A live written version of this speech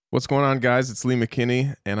What's going on, guys? It's Lee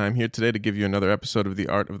McKinney, and I'm here today to give you another episode of The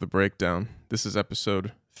Art of the Breakdown. This is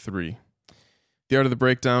episode 3. The Art of the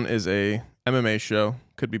Breakdown is a MMA show.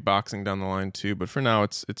 Could be boxing down the line too, but for now,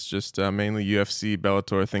 it's just mainly UFC,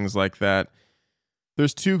 Bellator, things like that.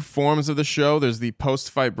 There's two forms of the show. There's the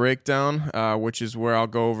post-fight breakdown, which is where I'll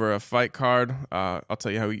go over a fight card. I'll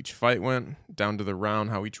tell you how each fight went, down to the round,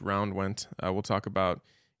 how each round went. We'll talk about,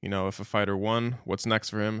 if a fighter won, what's next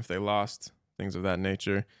for him, if they lost, things of that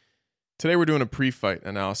nature. Today we're doing a pre-fight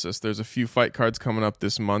analysis. There's a few fight cards coming up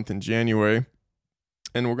this month in January,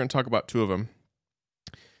 and we're going to talk about two of them.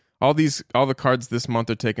 All the cards this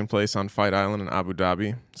month are taking place on Fight Island in Abu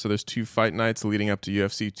Dhabi. So there's two fight nights leading up to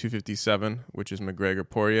UFC 257, which is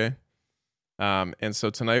McGregor-Poirier. And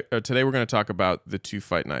so today we're going to talk about the two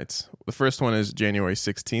fight nights. The first one is January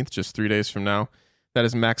 16th, just 3 days from now. That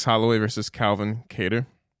is Max Holloway versus Calvin Kattar.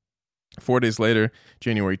 4 days later,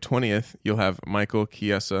 January 20th, you'll have Michael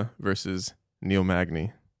Chiesa versus Neil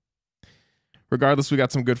Magny. Regardless, we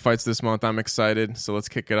got some good fights this month. I'm excited, so let's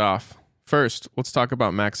kick it off. First, let's talk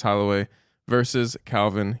about Max Holloway versus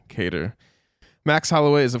Calvin Kattar. Max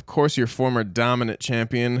Holloway is, of course, your former dominant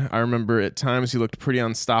champion. I remember at times he looked pretty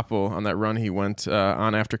unstoppable on that run he went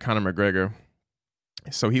on after Conor McGregor.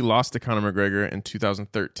 So he lost to Conor McGregor in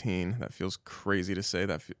 2013. That feels crazy to say.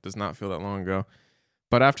 That does not feel that long ago.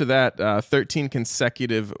 But after that, 13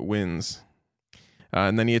 consecutive wins.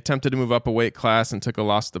 And then he attempted to move up a weight class and took a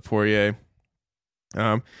loss to Poirier.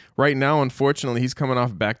 Right now, unfortunately, he's coming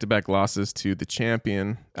off back-to-back losses to the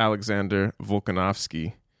champion, Alexander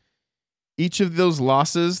Volkanovski. Each of those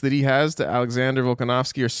losses that he has to Alexander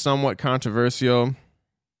Volkanovski are somewhat controversial.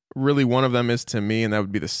 Really, one of them is to me, and that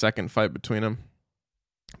would be the second fight between them.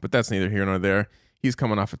 But that's neither here nor there. He's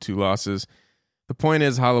coming off of 2 losses. The point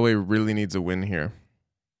is, Holloway really needs a win here.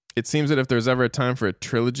 It seems that if there's ever a time for a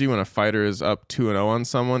trilogy when a fighter is up 2-0 on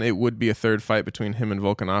someone, it would be a third fight between him and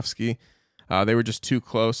Volkanovski. They were just too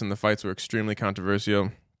close, and the fights were extremely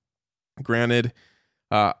controversial. Granted,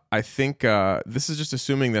 I think this is just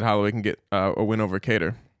assuming that Holloway can get a win over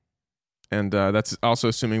Kattar. And that's also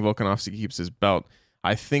assuming Volkanovski keeps his belt.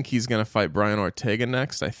 I think he's going to fight Brian Ortega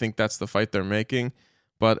next. I think that's the fight they're making.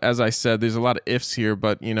 But as I said, there's a lot of ifs here.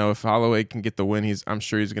 But, if Holloway can get the win, I'm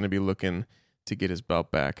sure he's going to be looking to get his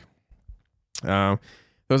belt back.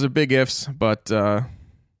 Those are big ifs, but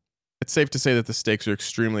it's safe to say that the stakes are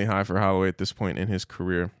extremely high for Holloway at this point in his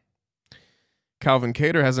career. Calvin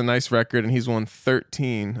Kattar has a nice record, and he's won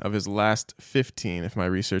 13 of his last 15, if my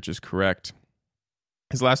research is correct.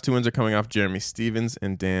 His last 2 wins are coming off Jeremy Stephens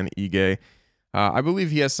and Dan Ige. I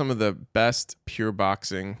believe he has some of the best pure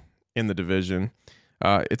boxing in the division.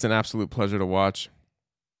 It's an absolute pleasure to watch.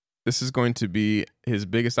 This is going to be his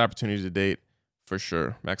biggest opportunity to date, for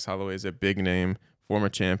sure. Max Holloway is a big name, former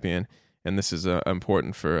champion, and this is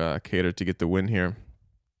important for Kattar to get the win here.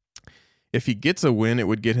 If he gets a win, it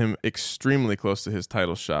would get him extremely close to his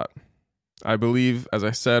title shot. I believe, as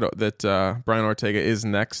I said, that Brian Ortega is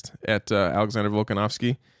next at Alexander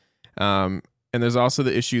Volkanovski. And there's also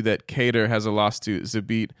the issue that Kattar has a loss to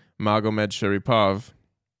Zabit Magomedsharipov,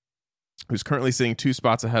 who's currently sitting 2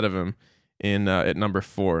 spots ahead of him at number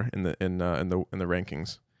 4 in the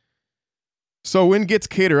rankings. So win gets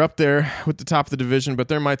Kattar up there with the top of the division, but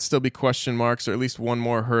there might still be question marks or at least one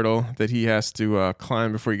more hurdle that he has to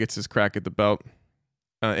climb before he gets his crack at the belt.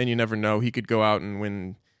 And you never know. He could go out and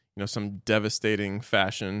win, some devastating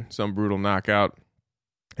fashion, some brutal knockout,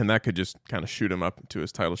 and that could just kind of shoot him up to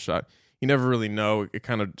his title shot. You never really know. It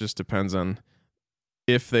kind of just depends on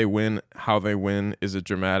if they win, how they win. Is it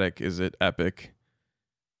dramatic? Is it epic?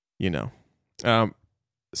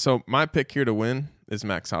 So my pick here to win is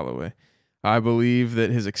Max Holloway. I believe that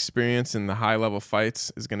his experience in the high-level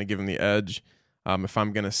fights is going to give him the edge. If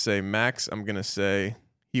I'm going to say Max, I'm going to say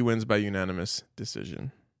he wins by unanimous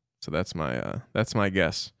decision. So that's my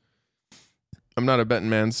guess. I'm not a betting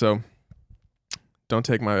man, so don't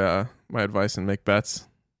take my advice and make bets.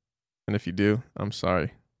 And if you do, I'm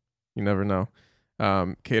sorry. You never know.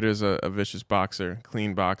 Kattar's a vicious boxer,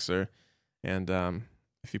 clean boxer, and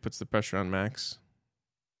if he puts the pressure on Max,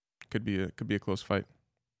 could be a close fight.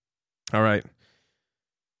 All right,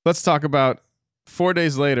 let's talk about 4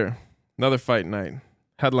 days later, another fight night,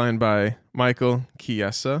 headlined by Michael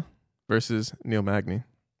Chiesa versus Neil Magny.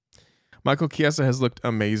 Michael Chiesa has looked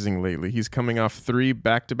amazing lately. He's coming off 3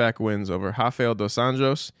 back-to-back wins over Rafael dos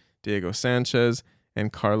Anjos, Diego Sanchez,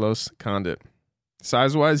 and Carlos Condit.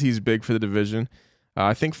 Size-wise, he's big for the division.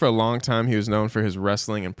 I think for a long time he was known for his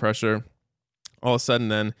wrestling and pressure. All of a sudden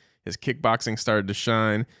then, his kickboxing started to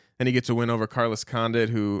shine. Then he gets a win over Carlos Condit,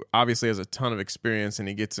 who obviously has a ton of experience, and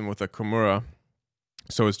he gets him with a Kimura.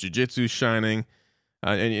 So his jiu-jitsu shining.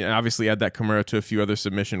 And obviously add that Kimura to a few other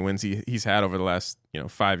submission wins he's had over the last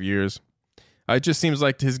 5 years. It just seems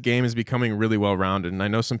like his game is becoming really well-rounded, and I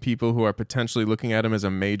know some people who are potentially looking at him as a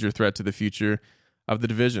major threat to the future of the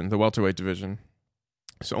division, the welterweight division.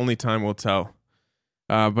 So only time will tell.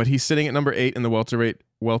 But he's sitting at number 8 in the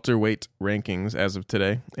welterweight rankings as of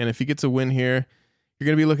today, and if he gets a win here, you're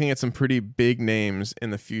going to be looking at some pretty big names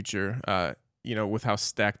in the future, with how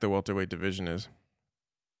stacked the welterweight division is.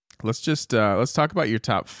 Let's talk about your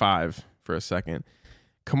top 5 for a second.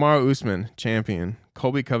 Kamaru Usman, champion.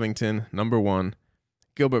 Colby Covington, number 1.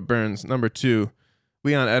 Gilbert Burns, number 2.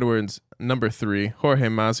 Leon Edwards, number 3. Jorge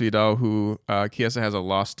Masvidal, who Chiesa has a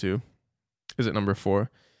loss to, is at number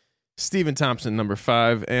 4. Stephen Thompson, number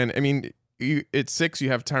 5. And, at 6, you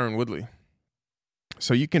have Tyron Woodley.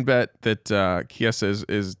 So you can bet that Chiesa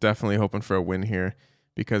is definitely hoping for a win here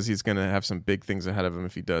because he's going to have some big things ahead of him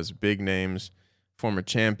if he does. Big names, former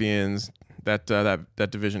champions. That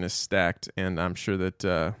division is stacked, and I'm sure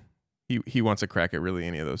that he wants a crack at really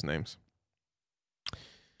any of those names.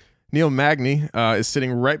 Neil Magny is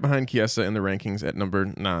sitting right behind Chiesa in the rankings at number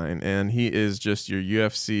 9, and he is just your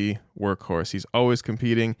UFC workhorse. He's always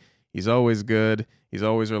competing. He's always good. He's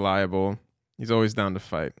always reliable. He's always down to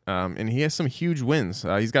fight. And he has some huge wins.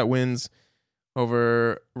 He's got wins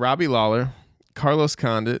over Robbie Lawler, Carlos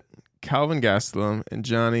Condit, Calvin Gastelum, and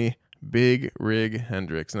Johnny Big Rig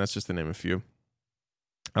Hendricks, and that's just to name a few.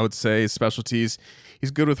 I would say his specialties, he's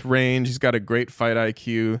good with range. He's got a great fight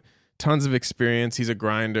IQ, tons of experience. He's a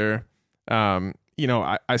grinder.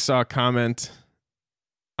 I saw a comment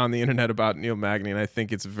on the internet about Neil Magny, and I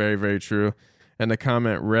think it's very, very true. And the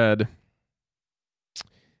comment read,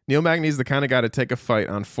 Neil Magny is the kind of guy to take a fight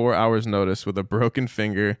on 4 hours' notice with a broken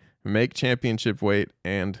finger, make championship weight,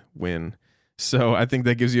 and win. So I think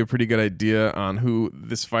that gives you a pretty good idea on who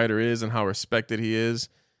this fighter is and how respected he is.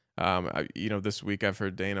 This week I've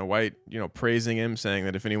heard Dana White, praising him, saying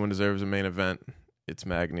that if anyone deserves a main event, it's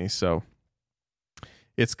Magny. So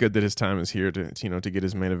it's good that his time is here to get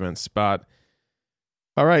his main event spot.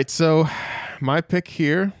 All right, so my pick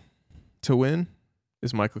here to win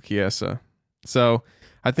is Michael Chiesa. So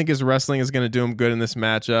I think his wrestling is going to do him good in this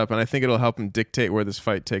matchup, and I think it'll help him dictate where this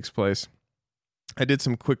fight takes place. I did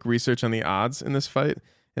some quick research on the odds in this fight,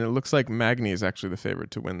 and it looks like Magny is actually the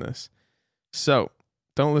favorite to win this. So,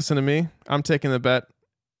 don't listen to me. I'm taking the bet.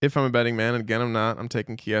 If I'm a betting man, and again, I'm not. I'm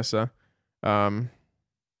taking Chiesa.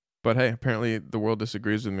 But hey, apparently the world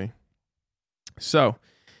disagrees with me. So,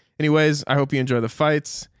 anyways, I hope you enjoy the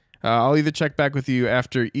fights. I'll either check back with you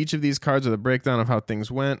after each of these cards with a breakdown of how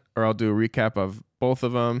things went, or I'll do a recap of both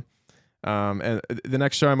of them. And the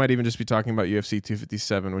next show, I might even just be talking about UFC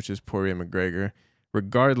 257, which is Poirier McGregor.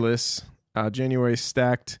 Regardless, January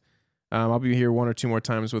stacked. I'll be here 1 or 2 more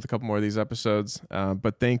times with a couple more of these episodes.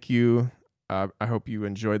 But thank you. I hope you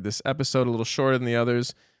enjoyed this episode, a little shorter than the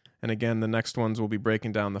others. And again, the next ones will be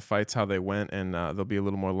breaking down the fights, how they went, and they'll be a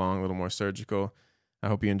little more long, a little more surgical. I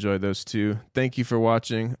hope you enjoyed those too. Thank you for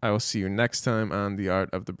watching. I will see you next time on The Art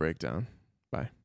of the Breakdown. Bye.